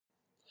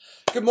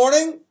Good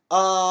morning.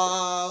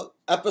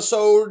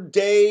 Episode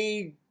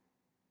day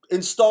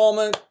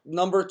installment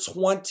number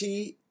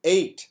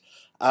 28.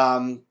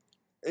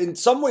 In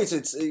some ways,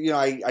 it's,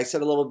 I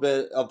said a little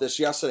bit of this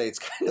yesterday. It's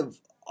kind of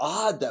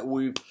odd that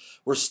we're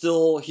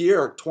still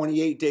here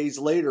 28 days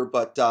later,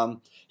 but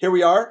here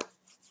we are.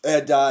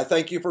 And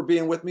thank you for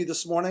being with me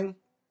this morning.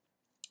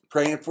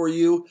 Praying for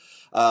you,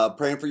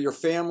 praying for your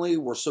family.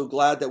 We're so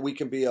glad that we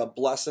can be a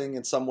blessing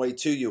in some way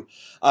to you.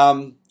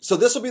 So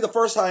this will be the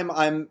first time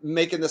I'm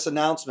making this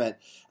announcement.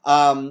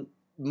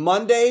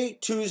 Monday,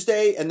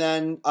 Tuesday, and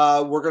then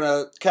we're going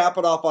to cap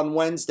it off on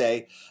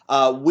Wednesday.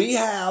 We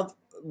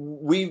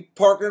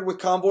partnered with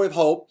Convoy of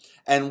Hope,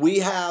 and we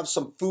have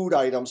some food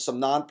items, some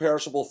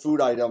non-perishable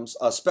food items,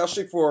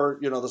 especially for,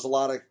 there's a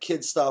lot of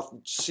kid stuff,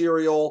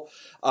 cereal,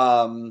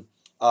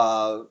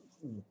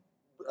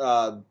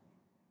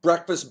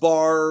 breakfast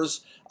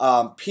bars,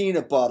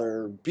 peanut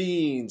butter,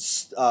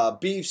 beans,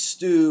 beef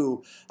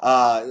stew.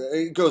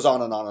 It goes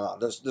on and on and on.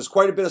 There's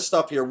quite a bit of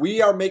stuff here.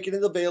 We are making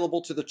it available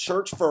to the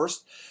church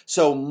first.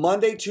 So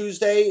Monday,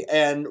 Tuesday,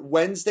 and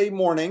Wednesday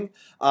morning,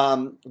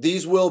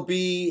 these will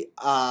be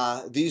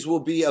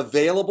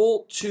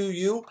available to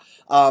you.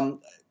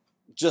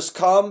 Just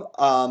come.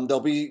 There'll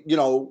be,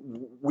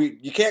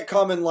 you can't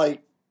come and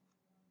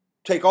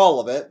take all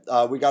of it.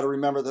 We got to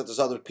remember that there's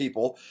other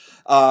people.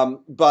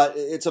 But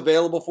it's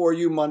available for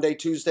you Monday,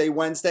 Tuesday,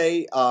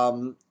 Wednesday.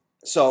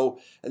 So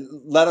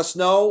let us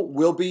know.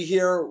 We'll be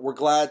here. We're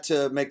glad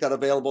to make that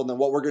available. And then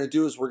what we're going to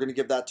do is we're going to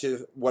give that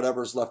to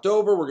whatever's left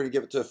over. We're going to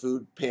give it to a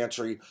food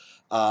pantry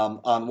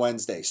on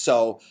Wednesday.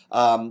 So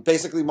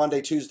basically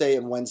Monday, Tuesday,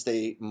 and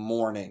Wednesday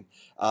morning.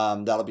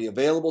 That'll be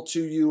available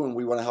to you, and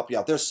we want to help you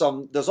out. There's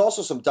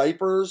also some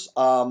diapers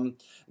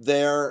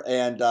there,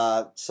 and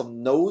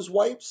some nose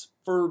wipes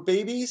for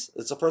babies.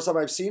 It's the first time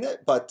I've seen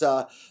it, but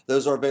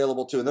those are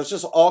available too. And there's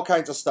just all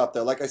kinds of stuff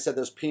there. Like I said,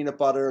 there's peanut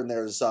butter, and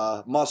there's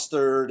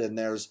mustard, and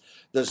there's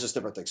just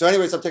different things. So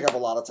anyways, I'm taking up a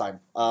lot of time.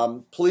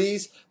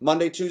 Please,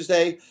 Monday,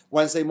 Tuesday,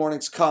 Wednesday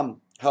mornings,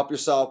 come. Help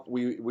yourself.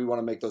 We want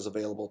to make those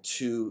available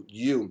to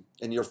you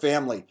and your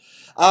family.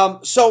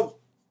 So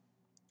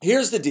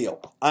here's the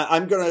deal.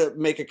 I'm going to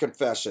make a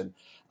confession.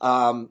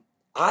 I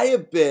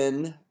have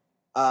been,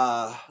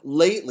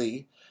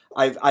 lately,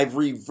 I've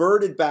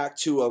reverted back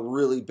to a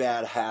really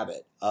bad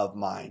habit of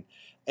mine.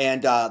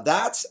 And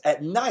that's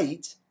at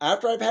night,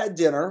 after I've had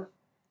dinner,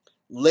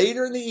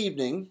 later in the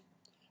evening,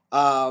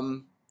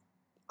 I've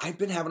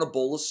been having a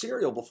bowl of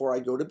cereal before I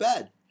go to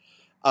bed.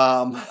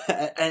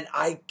 And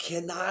I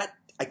cannot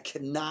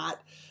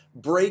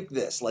break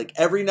this. Like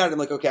every night I'm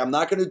like, okay, I'm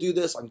not going to do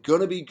this. I'm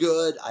going to be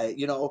good.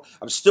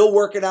 I'm still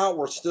working out.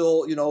 We're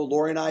still,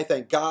 Lori and I,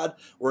 thank God,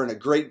 we're in a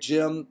great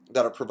gym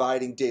that are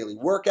providing daily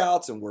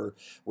workouts, and we're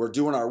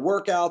doing our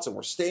workouts, and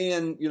we're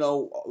staying,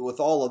 with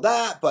all of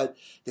that. But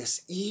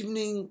this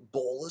evening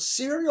bowl of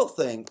cereal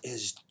thing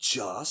is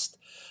just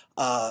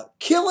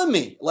killing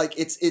me. Like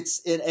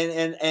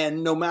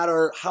and no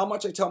matter how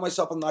much I tell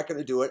myself I'm not going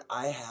to do it,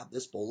 I have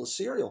this bowl of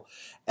cereal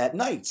at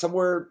night,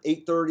 somewhere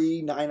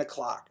 8:30, 9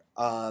 o'clock.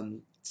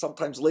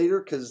 Sometimes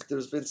later, because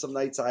there's been some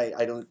nights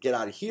I don't get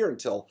out of here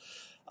until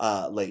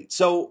late.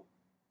 So,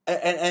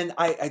 and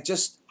I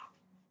just,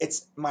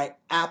 it's my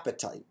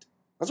appetite.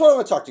 That's what I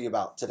want to talk to you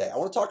about today. I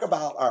want to talk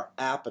about our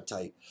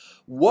appetite.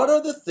 What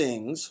are the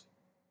things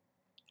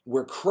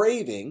we're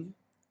craving?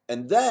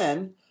 And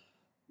then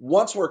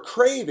once we're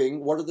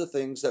craving, what are the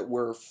things that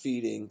we're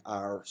feeding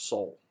our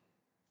soul?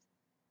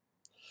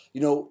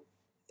 In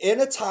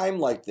a time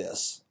like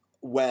this,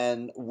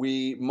 when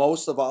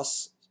most of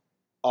us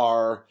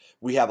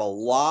we have a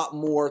lot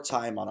more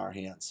time on our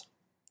hands.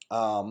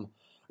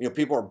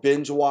 People are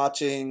binge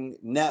watching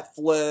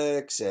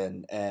Netflix,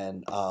 and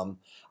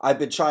I've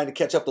been trying to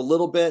catch up a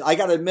little bit. I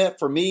got to admit,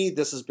 for me,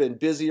 this has been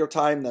busier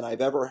time than I've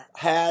ever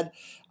had,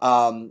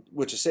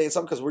 which is saying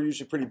something because we're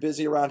usually pretty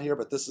busy around here,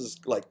 but this is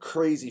like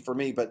crazy for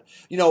me. But,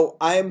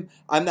 I'm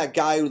that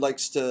guy who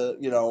likes to,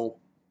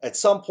 at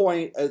some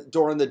point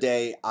during the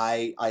day,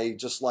 I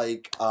just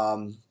like,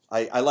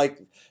 I like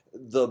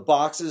the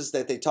boxes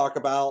that they talk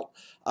about,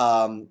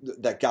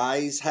 that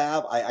guys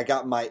have. I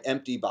got my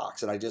empty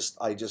box, and I just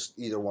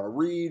either want to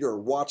read or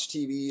watch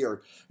TV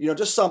or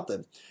just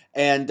something.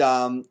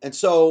 And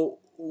so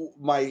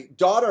my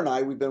daughter and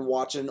I, we've been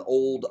watching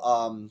old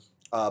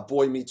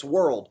Boy Meets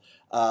World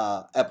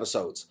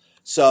episodes.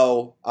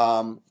 So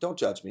don't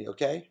judge me,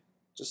 okay?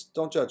 Just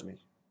don't judge me.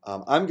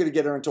 I'm going to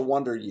get her into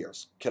Wonder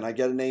Years. Can I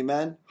get an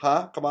amen?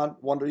 Huh? Come on,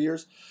 Wonder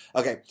Years.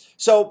 Okay.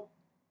 So,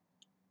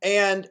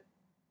 and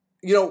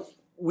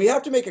we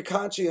have to make a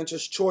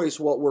conscientious choice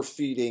what we're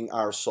feeding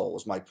our soul,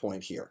 is my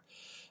point here.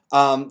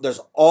 There's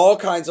all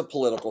kinds of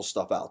political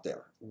stuff out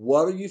there.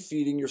 What are you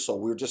feeding your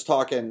soul? We were just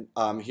talking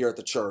here at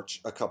the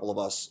church, a couple of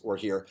us were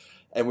here,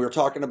 and we were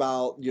talking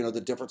about, the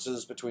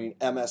differences between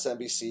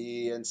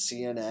MSNBC and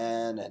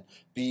CNN and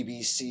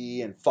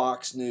BBC and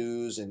Fox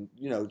News, and,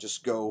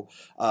 just go,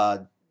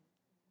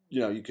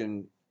 you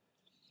can,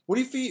 what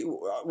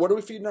are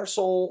we feeding our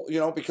soul?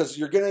 Because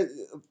you're going to,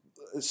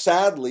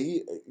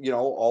 sadly,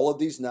 all of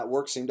these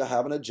networks seem to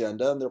have an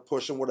agenda, and they're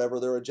pushing whatever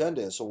their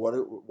agenda is. So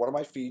what am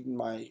I feeding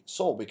my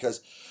soul?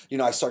 Because,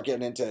 I start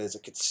getting into, is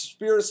it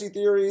conspiracy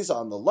theories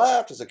on the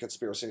left? Is it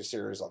conspiracy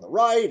theories on the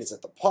right? Is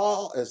it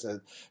is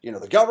it,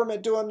 the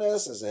government doing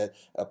this? Is it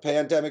a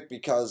pandemic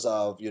because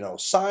of,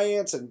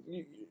 science and,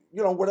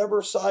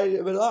 whatever side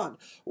of it on?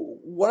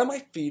 What am I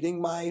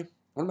feeding my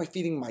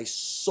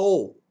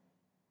soul?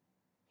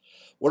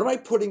 What am I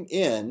putting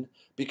in?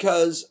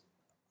 Because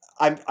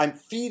I'm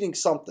feeding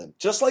something.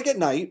 Just like at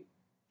night,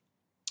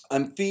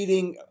 I'm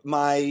feeding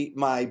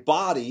my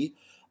body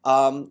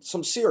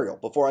some cereal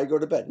before I go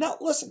to bed. Now,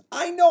 listen,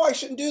 I know I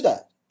shouldn't do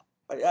that.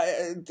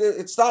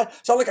 It's not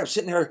like I'm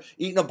sitting here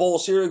eating a bowl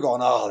of cereal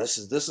going, oh, this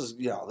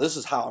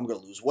is how I'm going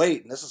to lose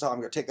weight, and this is how I'm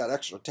going to take that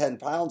extra 10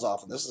 pounds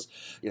off, and this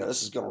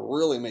is going to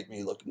really make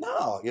me look.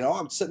 No,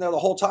 I'm sitting there the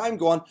whole time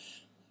going,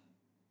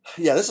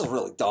 yeah, this is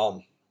really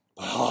dumb.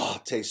 Oh,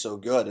 it tastes so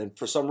good. And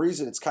for some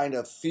reason, it's kind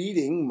of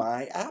feeding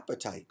my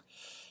appetite.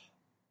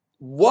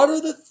 What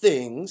are the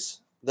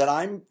things that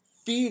I'm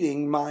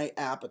feeding my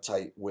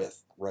appetite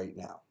with right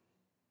now?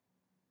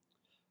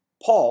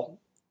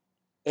 Paul,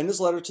 in his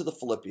letter to the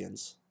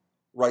Philippians,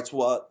 writes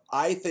what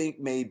I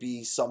think may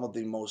be some of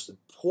the most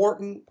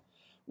important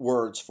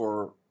words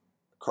for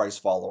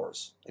Christ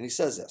followers. And he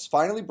says this: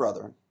 finally,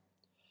 brethren,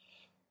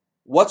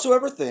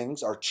 whatsoever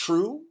things are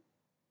true,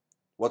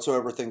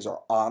 whatsoever things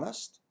are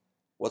honest,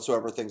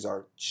 whatsoever things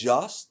are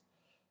just,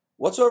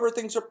 whatsoever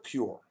things are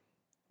pure,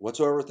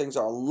 whatsoever things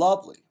are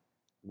lovely,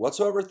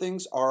 whatsoever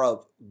things are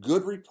of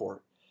good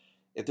report,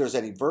 if there's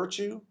any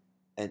virtue,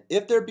 and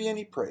if there be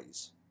any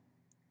praise,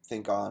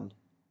 think on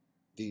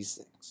these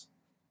things.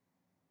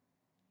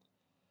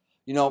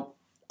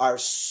 Our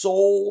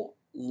soul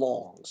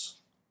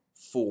longs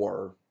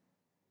for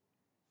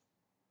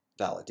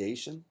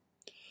validation.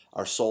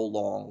 Our soul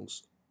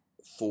longs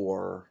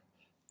for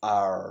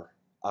our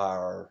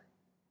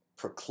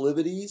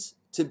proclivities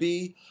to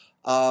be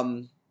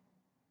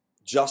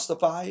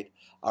justified.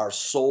 Our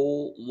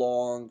soul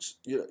longs,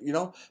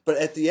 but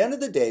at the end of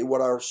the day,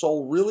 what our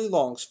soul really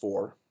longs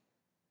for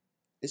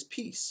is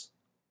peace.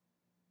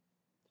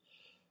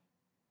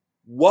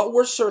 What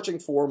we're searching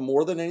for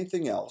more than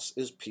anything else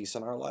is peace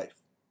in our life.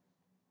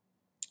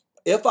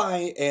 If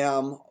I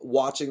am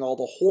watching all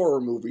the horror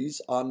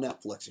movies on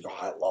Netflix,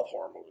 I love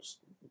horror movies,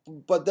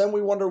 but then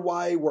we wonder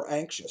why we're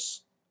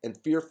anxious and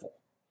fearful,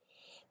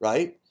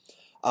 right?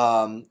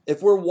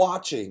 If we're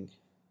watching,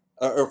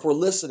 or if we're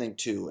listening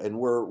to, and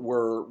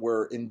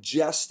we're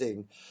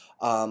ingesting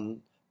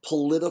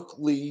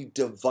politically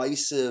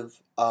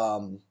divisive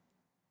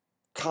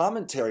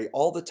commentary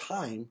all the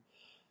time,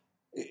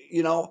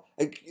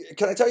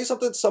 can I tell you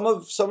something? Some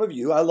of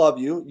you, I love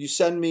you. You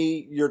send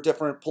me your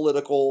different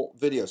political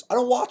videos. I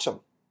don't watch them.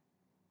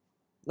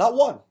 Not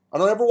one. I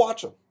don't ever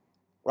watch them,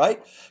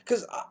 right?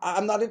 Because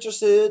I'm not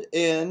interested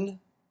in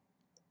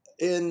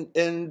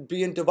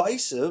being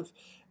divisive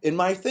in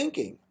my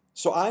thinking.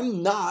 So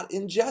I'm not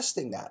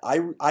ingesting that.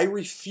 I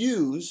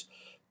refuse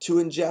to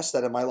ingest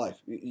that in my life.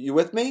 You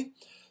with me?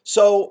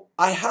 So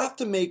I have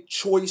to make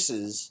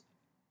choices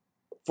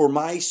for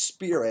my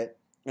spirit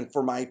and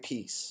for my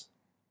peace.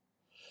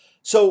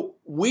 So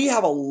we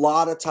have a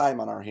lot of time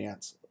on our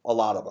hands, a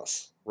lot of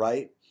us,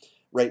 right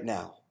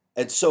now.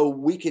 And so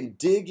we can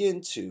dig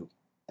into,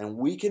 and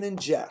we can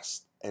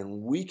ingest,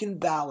 and we can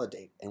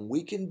validate, and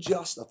we can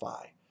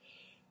justify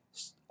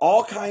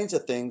all kinds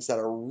of things that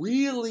are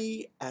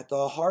really at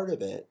the heart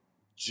of it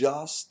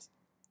just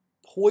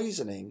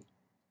poisoning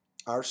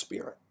our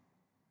spirit.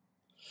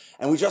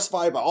 And we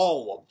justify it by,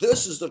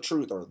 this is the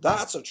truth, or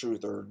that's the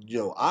truth, or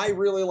I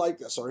really like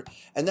this,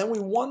 and then we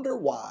wonder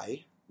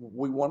why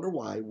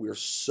we're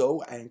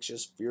so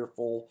anxious,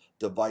 fearful,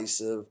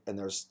 divisive, and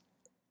there's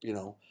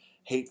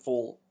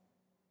hateful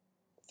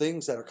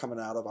things that are coming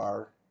out of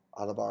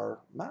our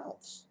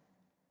mouths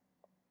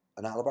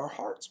and out of our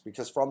hearts,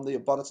 because from the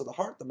abundance of the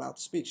heart the mouth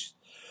speaks.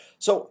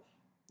 So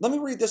let me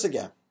read this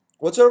again.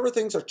 Whatsoever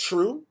things are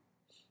true,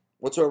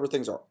 whatsoever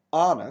things are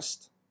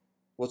honest,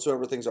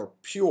 whatsoever things are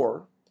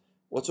pure,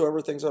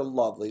 whatsoever things are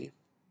lovely,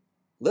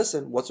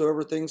 listen,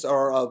 whatsoever things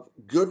are of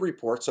good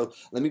report. So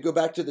let me go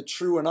back to the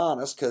true and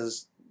honest,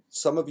 because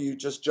some of you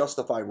just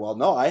justify, well,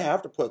 no, I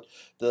have to put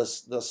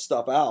this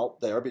stuff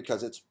out there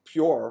because it's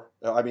pure.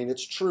 I mean,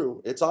 it's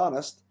true. It's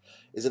honest.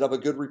 Is it of a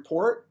good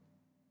report?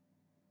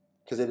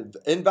 Because it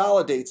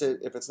invalidates it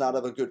if it's not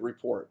of a good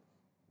report,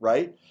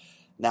 right?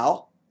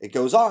 Now, it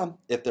goes on.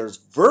 If there's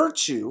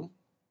virtue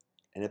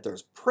and if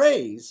there's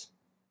praise,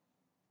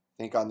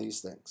 think on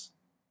these things.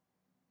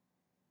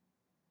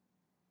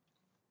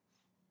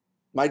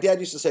 My dad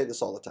used to say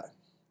this all the time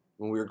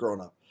when we were growing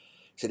up.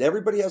 He said,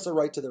 everybody has the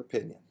right to their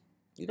opinion.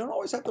 You don't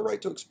always have the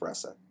right to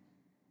express it.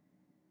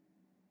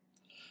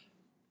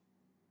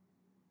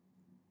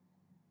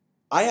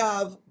 I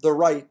have the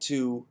right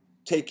to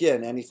take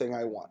in anything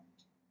I want.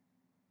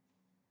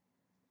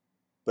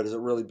 But is it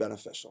really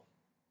beneficial?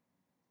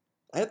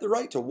 I have the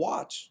right to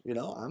watch.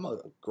 I'm a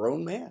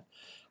grown man.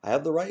 I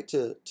have the right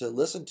to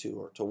listen to,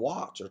 or to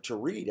watch, or to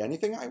read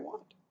anything I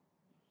want.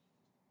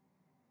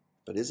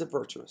 but is it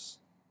virtuous?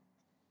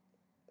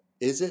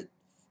 Is it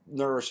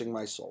nourishing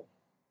my soul?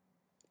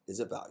 Is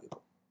it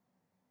valuable?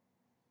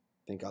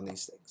 Think on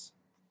these things.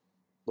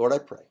 Lord, I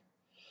pray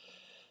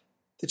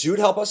that you would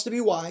help us to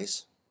be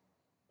wise.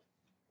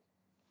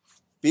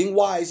 Being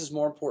wise is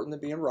more important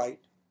than being right.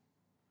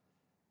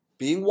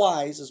 Being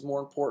wise is more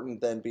important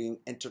than being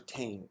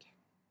entertained.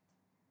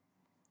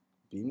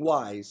 Being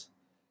wise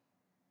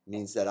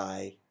means that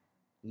I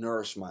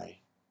nourish my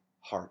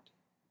heart,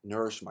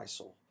 nourish my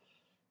soul,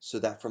 so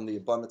that from the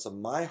abundance of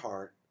my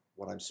heart,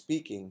 what I'm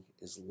speaking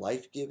is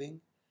life-giving,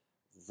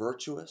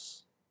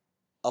 virtuous,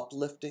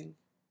 uplifting.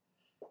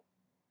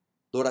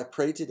 Lord, I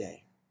pray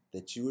today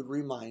that you would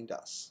remind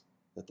us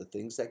that the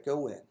things that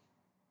go in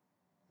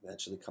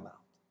eventually come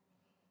out.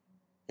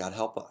 God,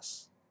 help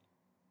us.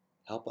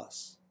 Help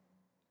us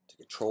to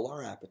control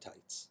our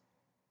appetites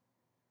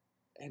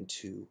and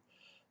to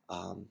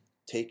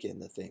take in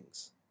the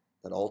things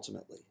that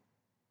ultimately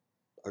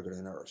are going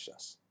to nourish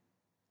us.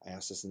 I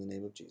ask this in the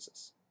name of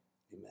Jesus.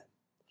 Amen.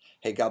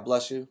 Hey, God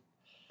bless you.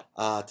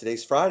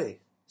 Today's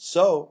Friday,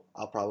 so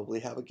I'll probably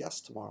have a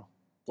guest tomorrow.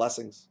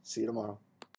 Blessings. See you tomorrow.